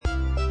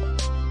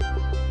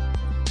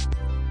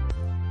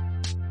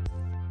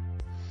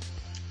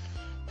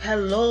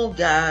Hello,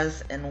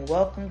 guys, and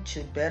welcome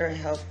to Better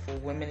Health for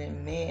Women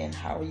and Men.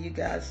 How are you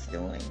guys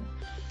doing?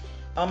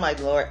 Oh my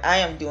Lord, I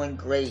am doing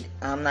great.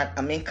 I'm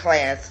in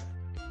class,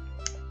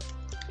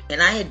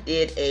 and I had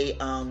did a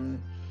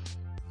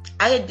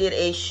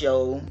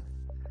show,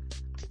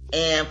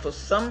 and for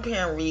some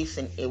apparent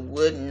reason, it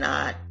would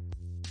not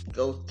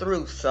go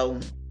through. So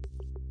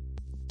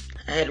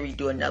I had to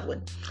redo another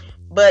one,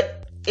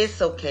 but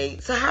it's okay.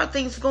 So how are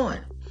things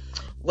going?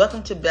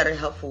 Welcome to Better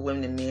Health for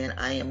Women and Men.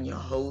 I am your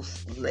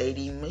host,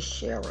 Lady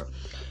Michelle.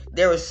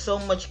 There is so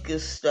much good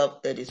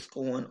stuff that is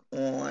going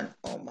on.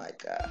 Oh my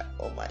God.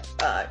 Oh my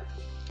God.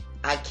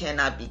 I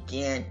cannot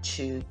begin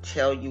to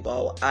tell you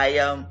all. I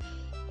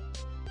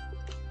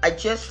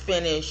just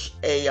finished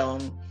a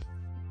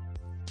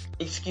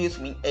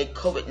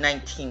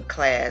COVID-19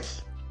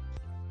 class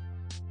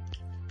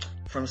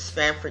from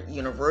Stanford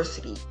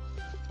University.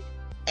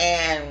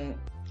 And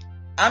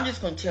I'm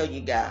just going to tell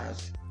you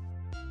guys,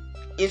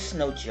 it's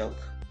no joke.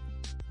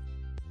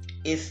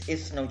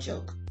 It's no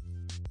joke.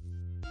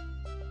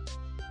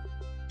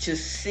 To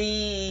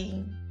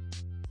see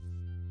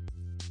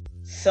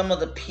some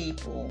of the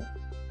people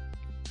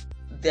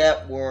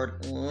that were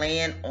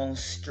laying on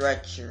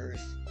stretchers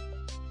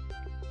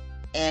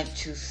and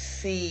to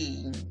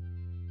see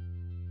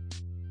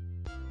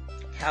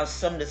how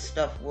some of the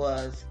stuff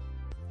was,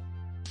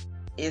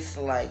 it's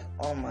like,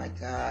 oh my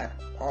God,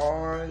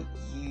 are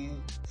you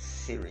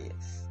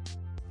serious?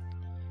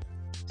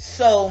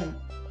 So,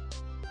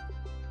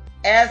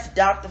 as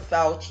Dr.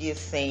 Fauci is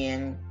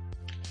saying,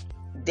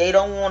 they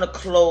don't want to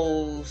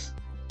close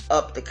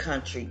up the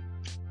country.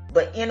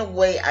 But in a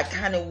way, I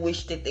kind of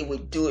wish that they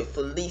would do it for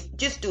at least,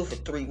 just do it for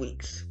 3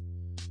 weeks.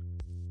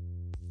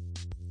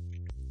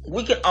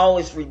 We can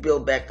always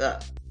rebuild back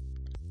up.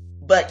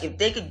 But if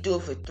they could do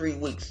it for 3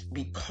 weeks,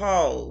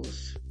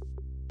 because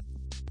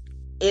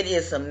it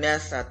is a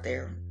mess out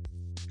there.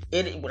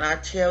 When I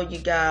tell you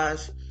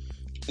guys,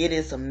 it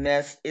is a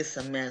mess. It's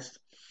a mess.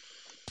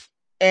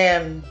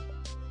 And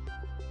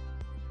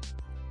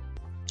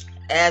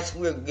as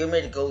we're getting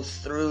ready to go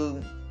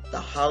through the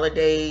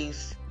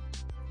holidays,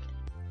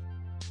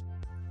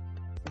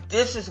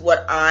 this is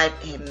what I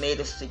have made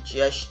a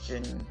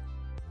suggestion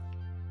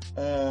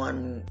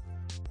on,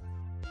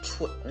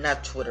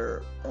 not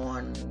Twitter,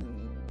 on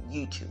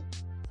YouTube.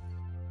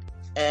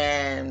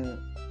 And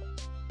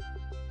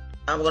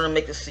I'm going to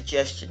make a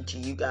suggestion to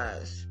you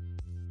guys.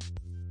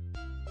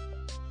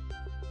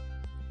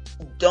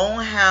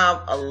 Don't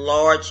have a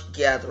large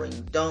gathering.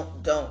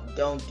 Don't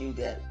do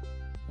that.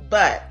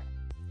 But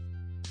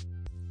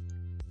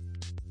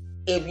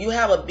if you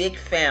have a big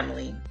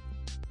family,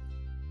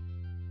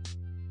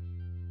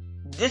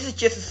 this is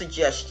just a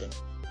suggestion.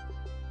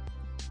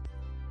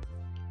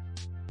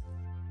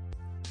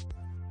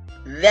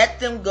 Let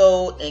them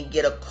go and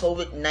get a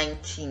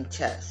COVID-19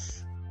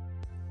 test.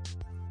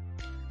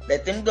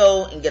 Let them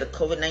go and get a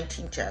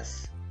COVID-19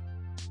 test.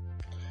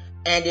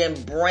 And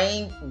then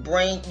bring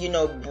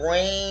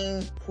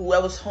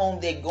whoever's home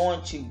they're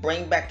going to,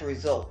 bring back the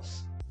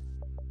results.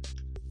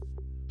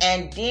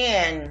 And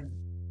then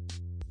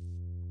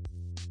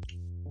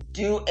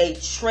do a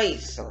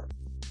tracer.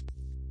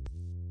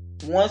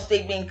 Once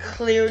they've been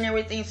clear and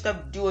everything stuff,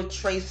 do a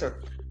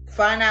tracer.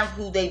 Find out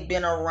who they've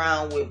been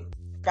around with.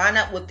 Find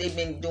out what they've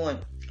been doing.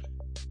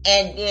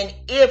 And then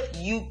if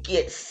you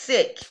get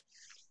sick,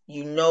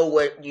 you know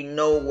where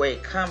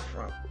it come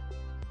from.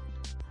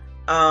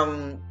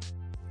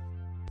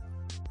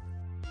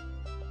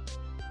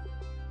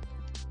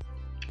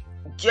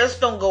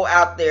 Just don't go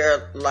out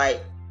there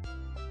like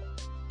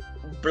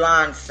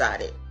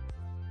blindsided.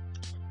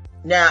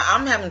 Now,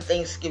 I'm having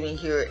Thanksgiving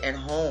here at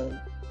home,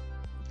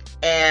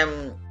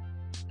 and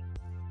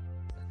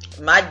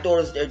my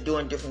daughters, they're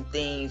doing different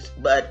things,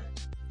 but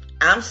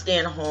I'm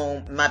staying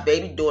home. My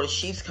baby daughter,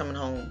 she's coming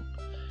home,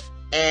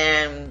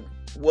 and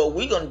what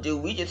we're going to do,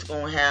 we just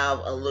going to have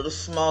a little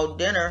small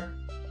dinner,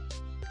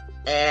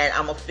 and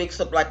I'm going to fix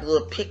up like a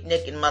little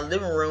picnic in my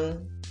living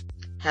room,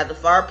 have the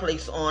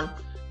fireplace on,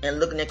 and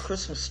looking at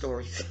Christmas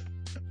stories.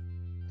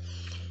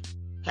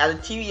 Have the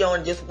TV on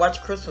and just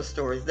watch Christmas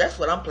stories. That's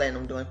what I'm planning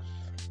on doing.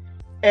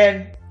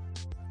 And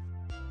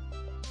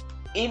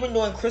even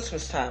during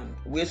Christmas time,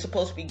 we're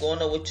supposed to be going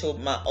over to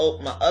my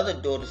other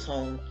daughter's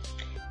home,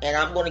 and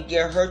I'm going to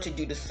get her to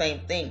do the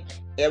same thing.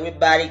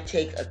 Everybody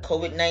take a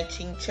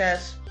COVID-19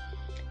 test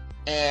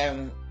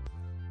and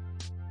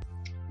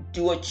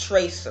do a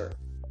tracer.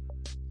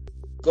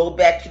 Go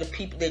back to the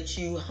people that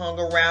you hung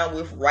around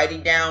with, write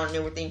it down and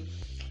everything.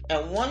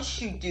 And once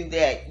you do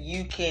that,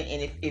 you can,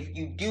 and if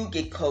you do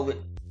get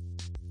COVID,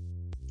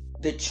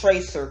 the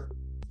tracer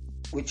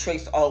will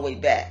trace all the way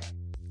back.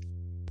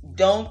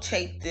 Don't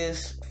take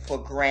this for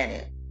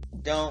granted.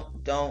 Don't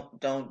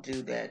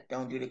do that.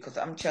 Don't do that, because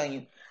I'm telling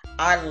you,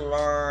 I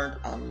learned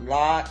a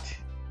lot.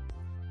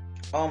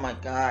 Oh my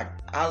God,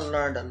 I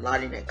learned a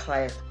lot in that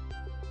class.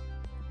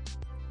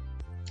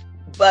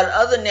 But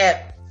other than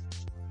that,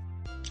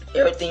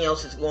 everything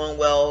else is going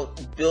well.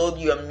 Build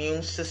your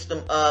immune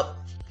system up.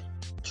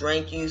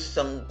 Drink you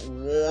some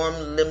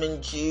warm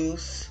lemon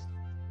juice.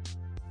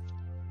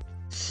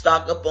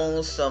 stock up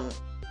on some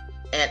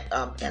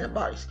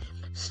antibiotics,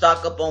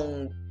 stock up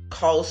on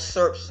cough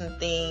syrups and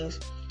things.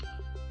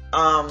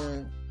 I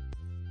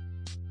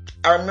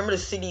remember the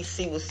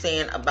CDC was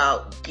saying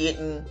about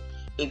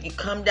if you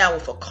come down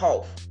with a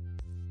cough,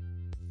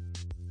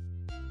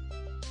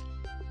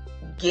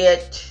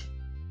 get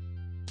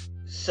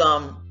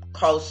some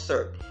cough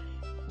syrup.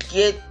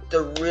 Get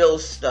the real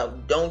stuff.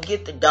 Don't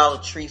get the Dollar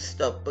Tree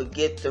stuff, but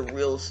get the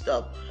real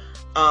stuff.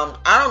 I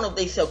don't know if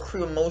they sell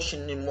Cream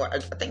Motion anymore. I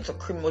think it's a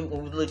Cream Motion.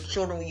 When we were little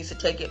children, we used to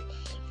take it.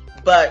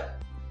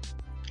 But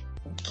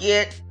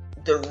get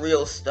the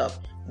real stuff.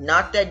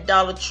 Not that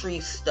Dollar Tree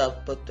stuff,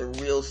 but the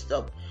real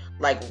stuff.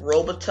 Like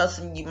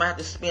Robitussin, you might have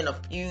to spend a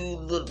few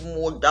little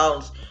more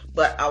dollars.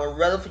 But I would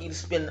rather for you to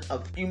spend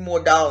a few more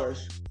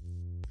dollars.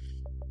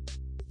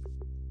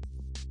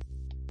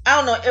 I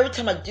don't know, every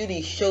time I do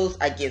these shows,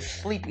 I get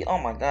sleepy. Oh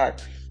my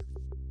God.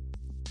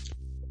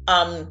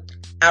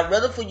 I'd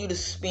rather for you to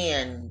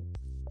spend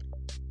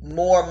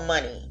more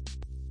money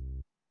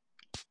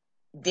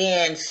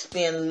than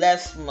spend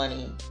less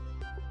money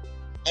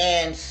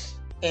and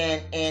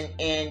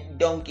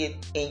don't get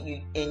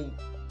you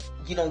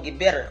don't get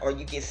better, or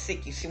you get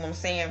sick. You see what I'm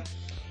saying?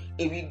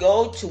 If you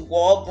go to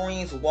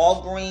Walgreens,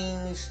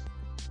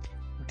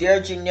 their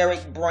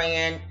generic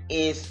brand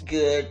is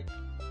good.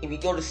 If you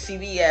go to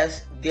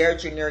CVS, their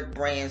generic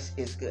brands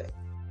is good.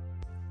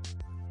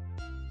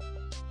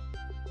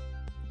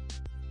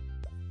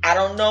 I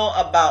don't know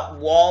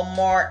about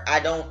Walmart. I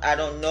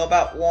don't know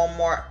about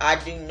Walmart. I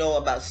do know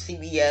about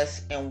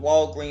CVS and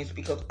Walgreens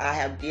because I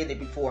have did it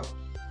before.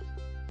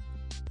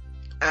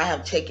 I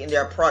have taken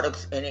their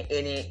products and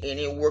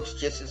it works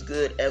just as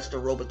good as the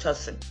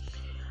Robitussin.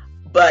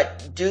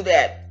 But do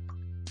that.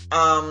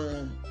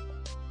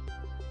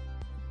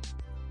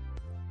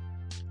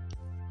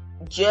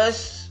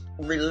 Just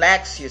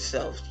relax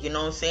yourself. You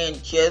know what I'm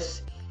saying?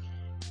 Just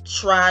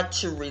try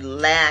to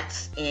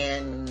relax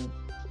and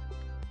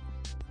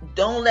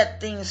don't let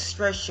things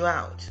stress you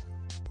out.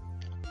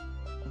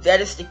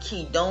 That is the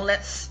key. Don't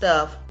let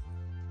stuff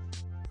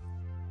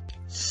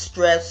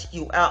stress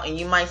you out. And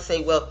you might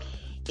say, well,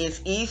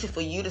 it's easy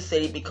for you to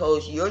say it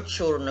because your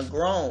children are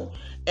grown.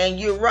 And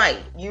you're right.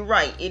 You're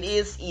right. It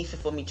is easy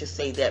for me to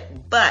say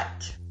that.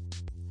 But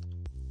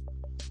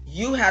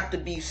you have to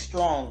be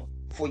strong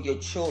for your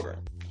children.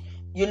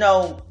 You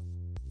know,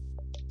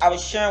 I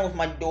was sharing with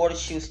my daughter,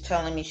 she was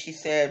telling me, she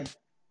said,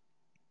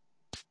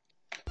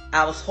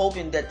 I was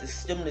hoping that the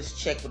stimulus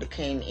check would have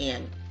came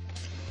in.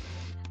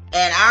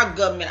 And our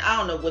government, I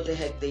don't know what the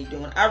heck they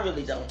doing. I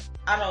really don't.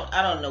 I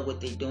don't know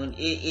what they're doing.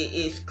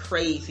 It's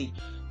crazy.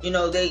 You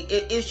know,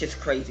 it's just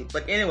crazy.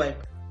 But anyway.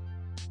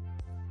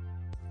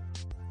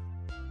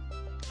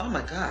 Oh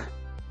my God.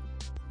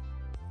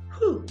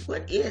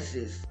 What is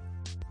this?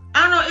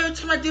 I don't know, every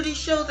time I do these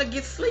shows, I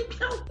get sleepy.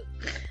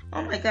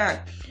 Oh my God.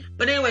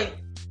 But anyway,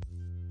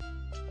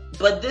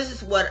 but this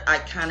is what I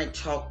kind of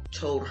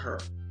told her.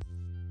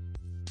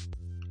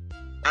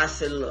 I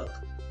said, look,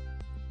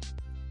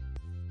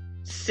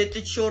 sit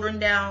the children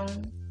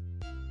down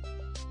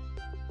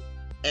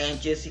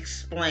and just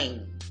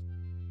explain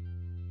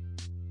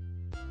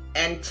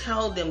and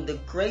tell them the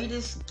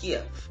greatest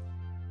gift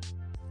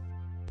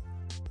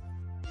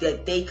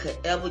that they could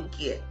ever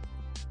get,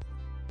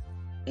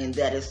 and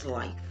that is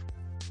life.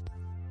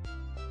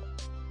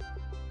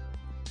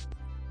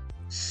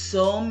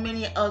 So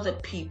many other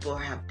people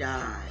have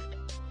died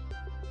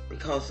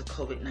because of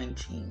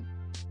COVID-19.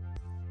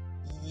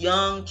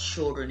 Young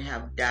children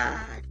have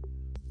died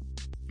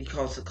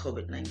because of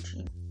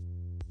COVID-19.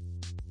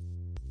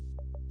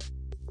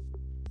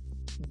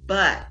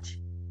 But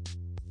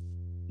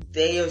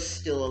they are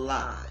still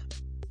alive.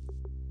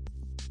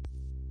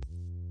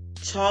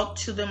 Talk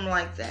to them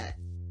like that.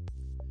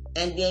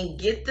 And then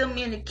get them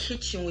in the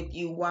kitchen with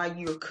you while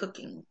you're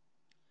cooking.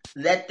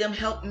 Let them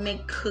help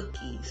make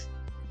cookies.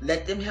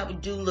 Let them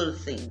help do little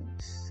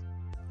things.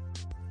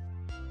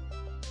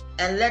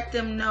 And let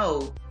them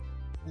know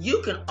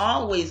you can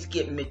always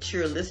get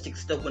materialistic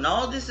stuff. When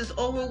all this is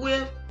over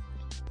with,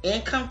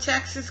 income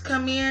taxes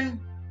come in,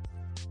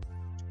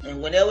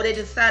 and whenever they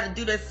decide to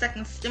do their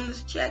second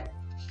stimulus check,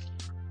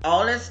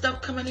 all that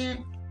stuff coming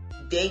in,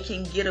 they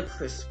can get a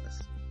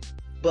Christmas.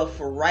 But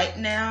for right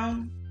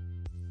now,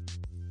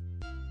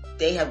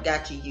 they have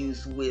got to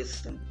use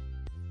wisdom.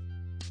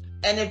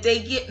 And if they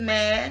get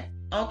mad,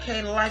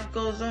 okay, life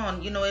goes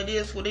on. You know, it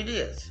is what it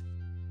is.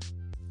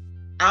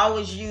 I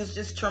always use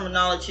this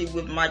terminology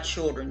with my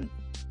children.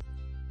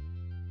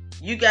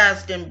 You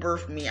guys didn't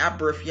birth me, I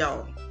birthed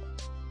y'all.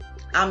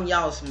 I'm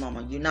y'all's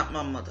mama, you're not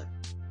my mother.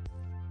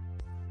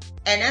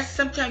 And that's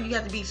sometimes you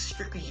have to be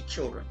strict with your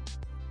children.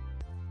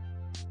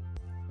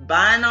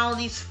 Buying all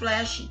these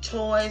flashy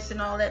toys and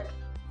all that,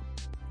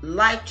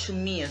 life to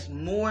me is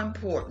more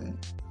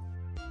important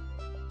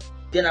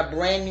than a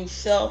brand new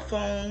cell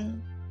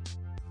phone,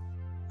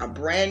 a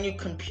brand new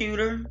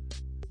computer,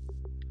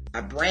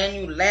 a brand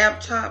new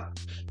laptop.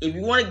 If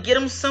you want to get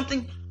them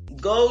something,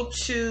 go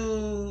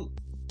to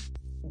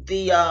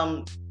the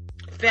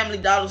Family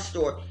Dollar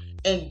store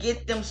and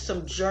get them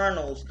some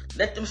journals.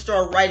 Let them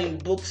start writing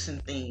books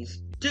and things.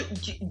 Do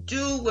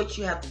what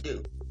you have to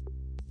do.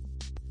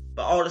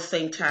 But all at the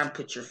same time,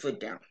 put your foot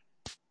down.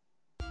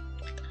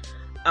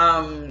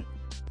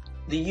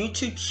 The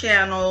YouTube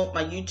channel,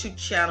 my YouTube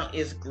channel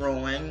is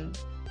growing.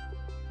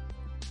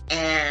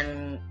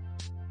 And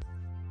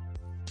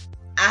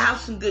I have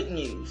some good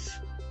news.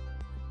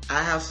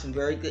 I have some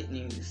very good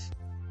news.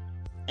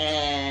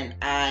 And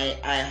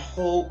I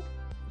hope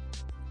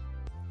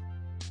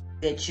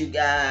that you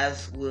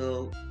guys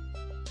will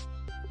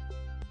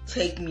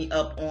take me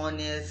up on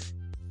this,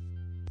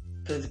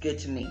 because it's good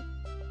to me.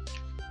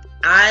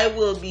 I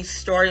will be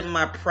starting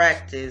my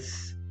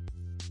practice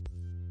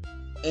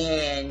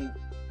in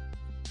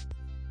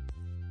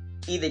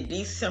either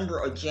December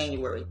or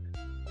January.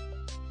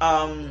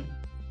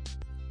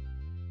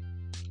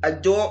 A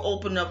door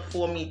opened up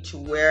for me to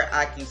where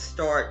I can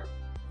start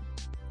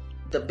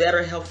the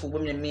Better Health for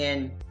Women and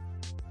Men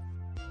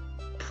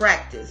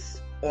practice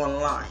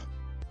online,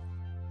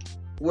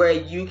 where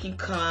you can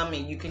come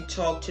and you can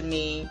talk to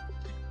me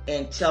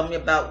and tell me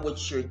about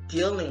what you're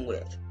dealing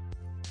with.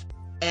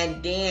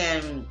 And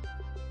then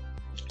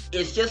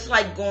it's just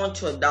like going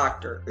to a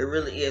doctor. It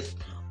really is.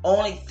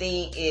 Only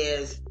thing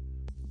is,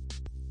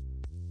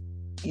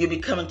 you'll be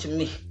coming to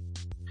me,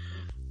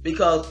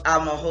 because I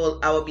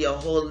will be a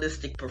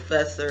holistic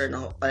professor and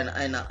a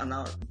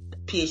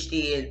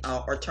PhD in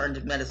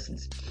alternative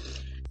medicines.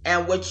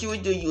 And what you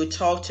would do, you would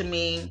talk to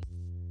me,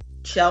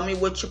 tell me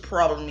what your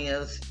problem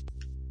is,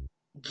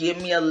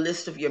 give me a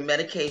list of your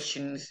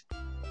medications,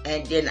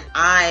 and then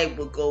I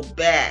will go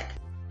back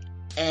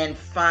and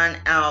find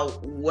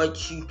out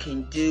what you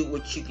can do,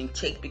 what you can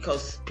take,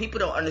 because people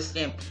don't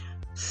understand.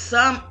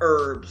 Some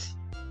herbs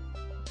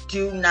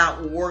do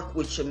not work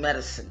with your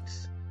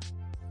medicines.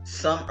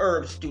 Some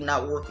herbs do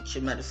not work with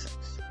your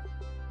medicines.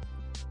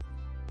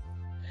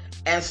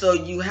 And so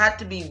you have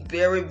to be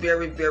very,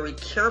 very, very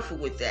careful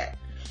with that.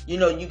 You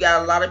know, you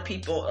got a lot of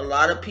people on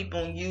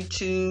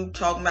YouTube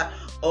talking about,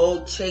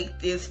 oh, take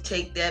this,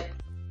 take that.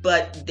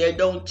 But they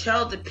don't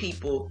tell the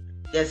people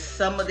that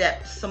some of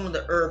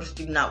the herbs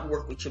do not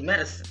work with your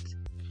medicines.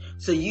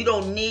 So you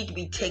don't need to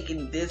be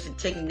taking this and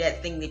taking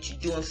that, thing that you're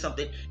doing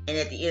something, and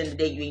at the end of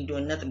the day you ain't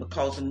doing nothing but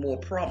causing more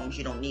problems.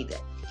 You don't need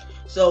that.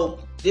 So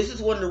this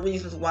is one of the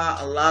reasons why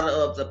a lot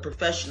of the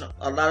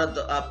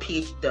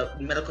the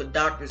medical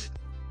doctors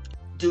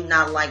do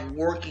not like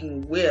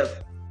working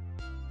with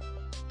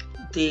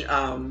the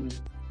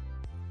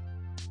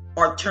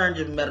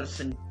alternative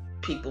medicine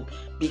people,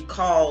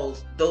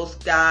 because those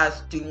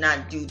guys do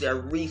not do their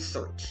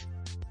research.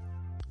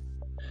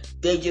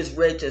 They just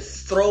ready to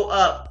throw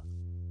up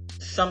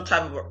some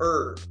type of a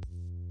herb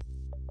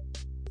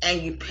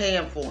and you pay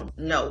them for them.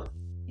 No,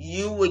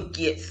 you would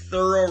get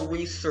thorough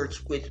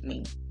research with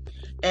me.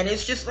 And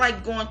it's just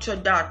like going to a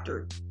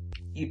doctor.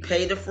 You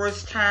pay the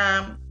first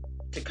time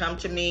to come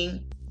to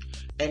me,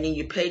 and then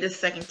you pay the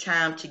second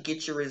time to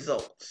get your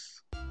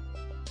results.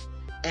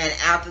 And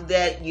after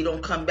that, you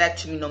don't come back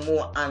to me no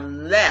more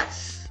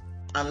unless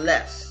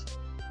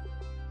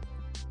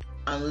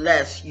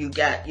you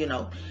got,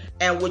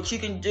 and what you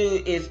can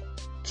do is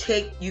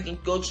you can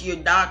go to your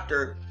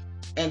doctor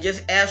and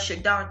just ask your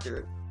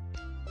doctor,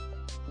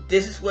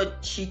 this is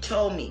what she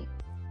told me.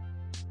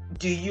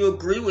 Do you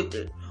agree with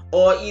it?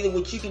 Or either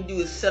what you can do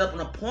is set up an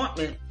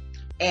appointment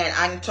and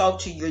I can talk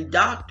to your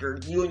doctor,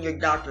 you and your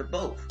doctor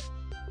both.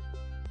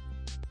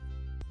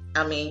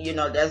 I mean,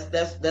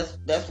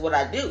 that's what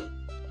I do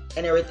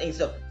and everything.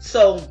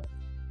 So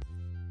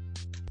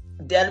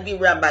that'll be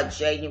around by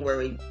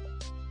January.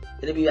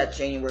 It'll be about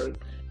January.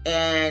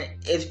 And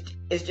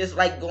it's just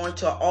like going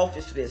to an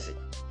office visit.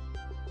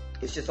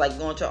 It's just like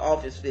going to an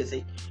office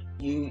visit.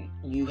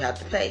 You have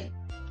to pay.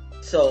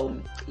 So,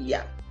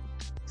 yeah.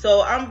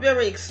 So, I'm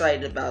very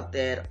excited about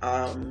that.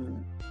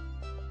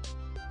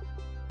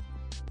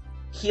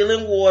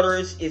 Healing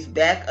Waters is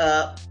back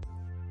up.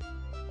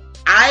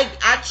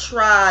 I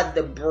tried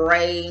the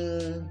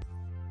brain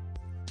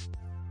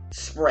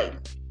spray.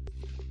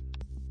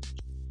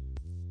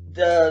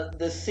 The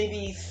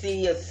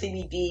CBC or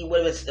CBD,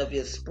 whatever stuff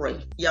is, spray.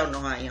 Y'all know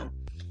how I am.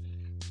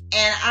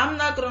 And I'm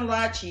not going to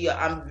lie to you,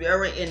 I'm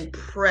very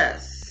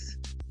impressed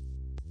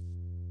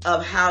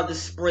of how the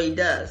spray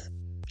does.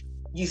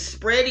 You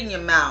spray it in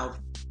your mouth,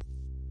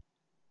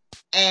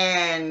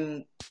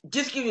 and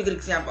just give you a good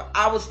example.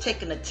 I was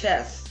taking a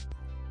test,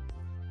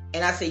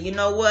 and I said, you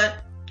know what?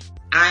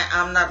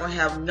 I'm not going to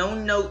have no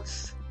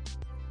notes.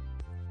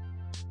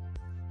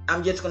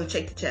 I'm just going to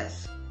take the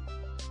test.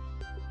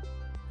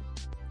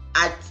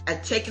 I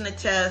taken the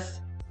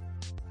test.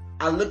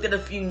 I looked at a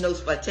few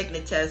notes by taking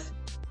the test.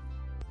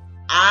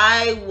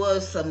 I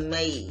was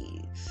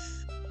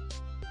amazed.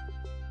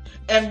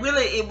 And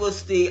really, it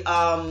was the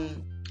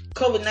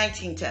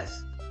COVID-19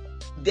 test.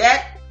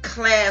 That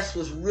class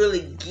was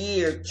really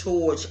geared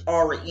towards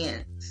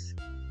RNs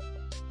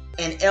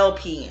and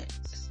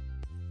LPNs.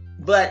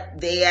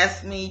 But they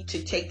asked me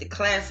to take the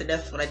class, and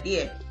that's what I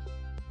did.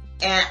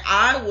 And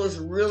I was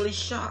really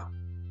shocked.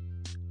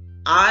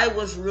 I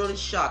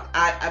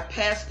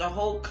passed the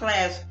whole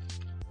class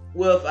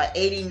with a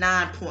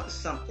 89 point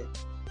something.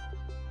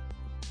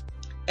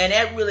 And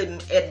that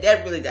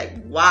really like,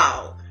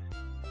 wow.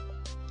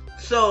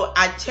 So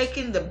I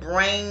taken the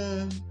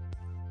brain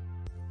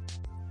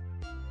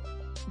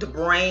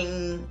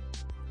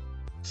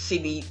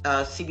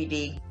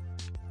CBD,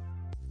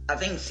 I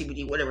think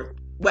CBD, whatever.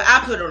 But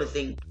I put it on the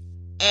thing,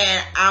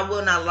 and I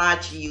will not lie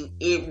to you,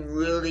 it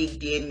really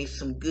did me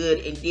some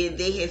good. And then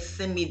they had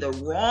sent me the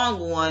wrong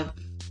one,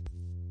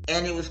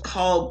 and it was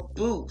called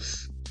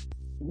Boost,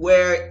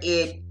 where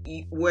it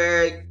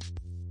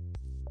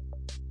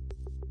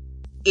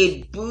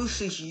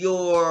boosts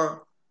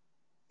your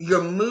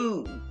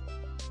mood.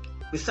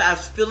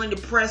 Besides feeling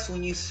depressed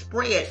when you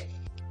spray it,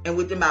 and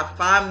within about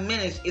 5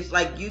 minutes, it's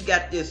like you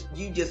got this.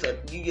 You just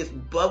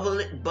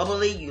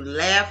bubbly. You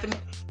laughing.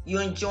 You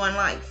enjoying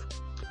life.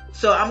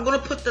 So I'm gonna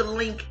put the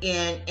link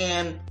in,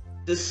 and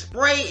the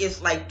spray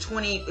is like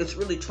 $20. It's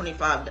really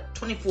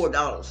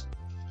 $24.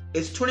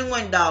 It's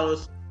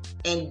 $21,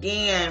 and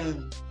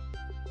then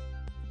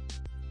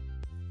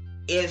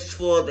it's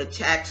for the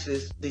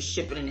taxes, the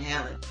shipping and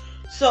handling.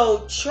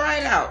 So try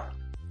it out.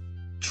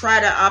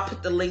 I'll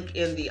put the link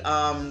in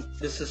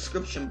the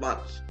subscription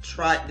box.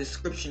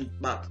 Description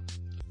box.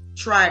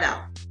 Try it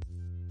out.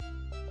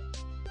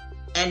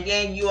 And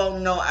then you all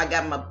know I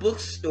got my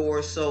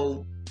bookstore.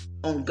 So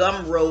on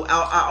Gumroad,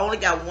 I only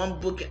got one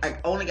book. I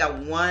only got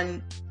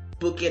one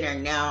book in there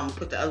now. I'm gonna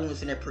put the other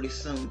ones in there pretty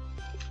soon.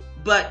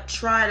 But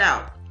try it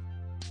out.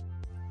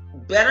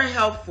 Better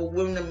Health for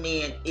Women and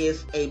Men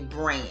is a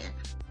brand.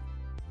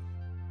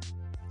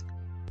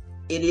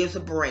 It is a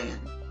brand.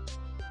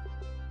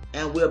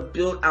 And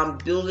I'm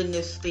building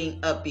this thing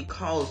up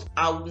because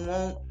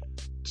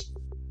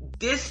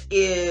this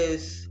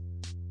is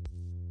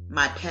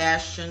my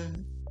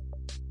passion.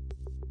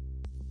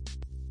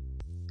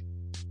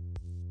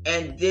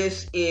 And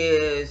this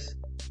is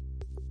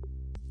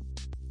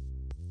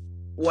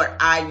what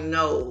I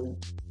know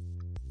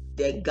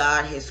that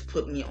God has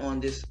put me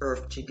on this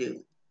earth to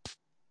do.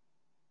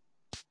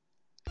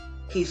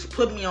 He's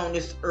put me on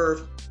this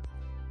earth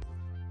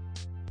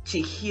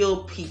to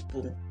heal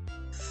people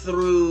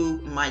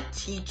through my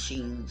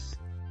teachings,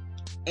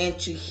 and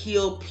to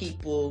heal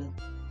people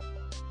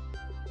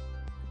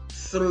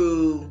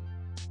through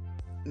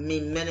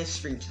me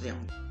ministering to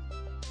them.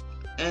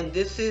 And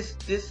this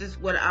is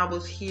what I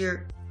was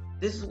here.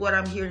 This is what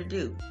I'm here to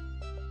do.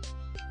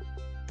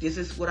 This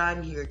is what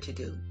I'm here to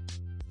do.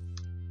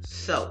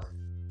 So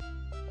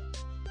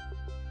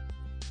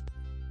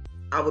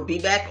I will be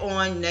back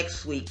on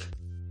next week.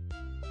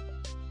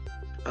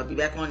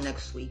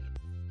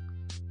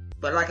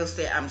 But like I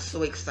said, I'm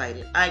so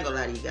excited. I ain't gonna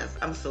lie to you guys.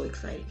 I'm so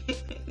excited.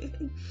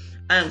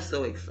 I am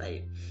so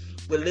excited.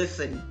 But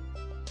listen,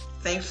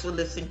 thanks for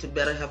listening to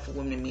Better Health for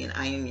Women and Men.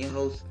 I am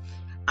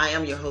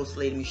your host,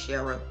 Lady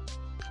Michelle.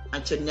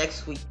 Until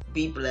next week,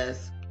 be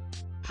blessed.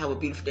 Have a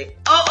beautiful day.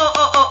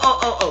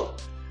 Oh.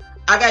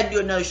 I gotta do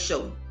another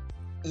show.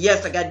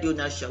 Yes, I gotta do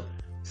another show.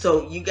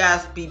 So you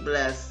guys be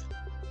blessed.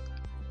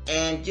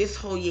 And just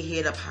hold your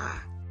head up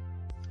high.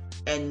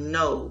 And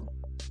know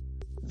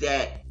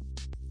that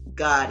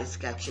God has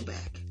got your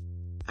back.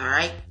 All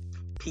right?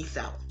 Peace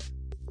out.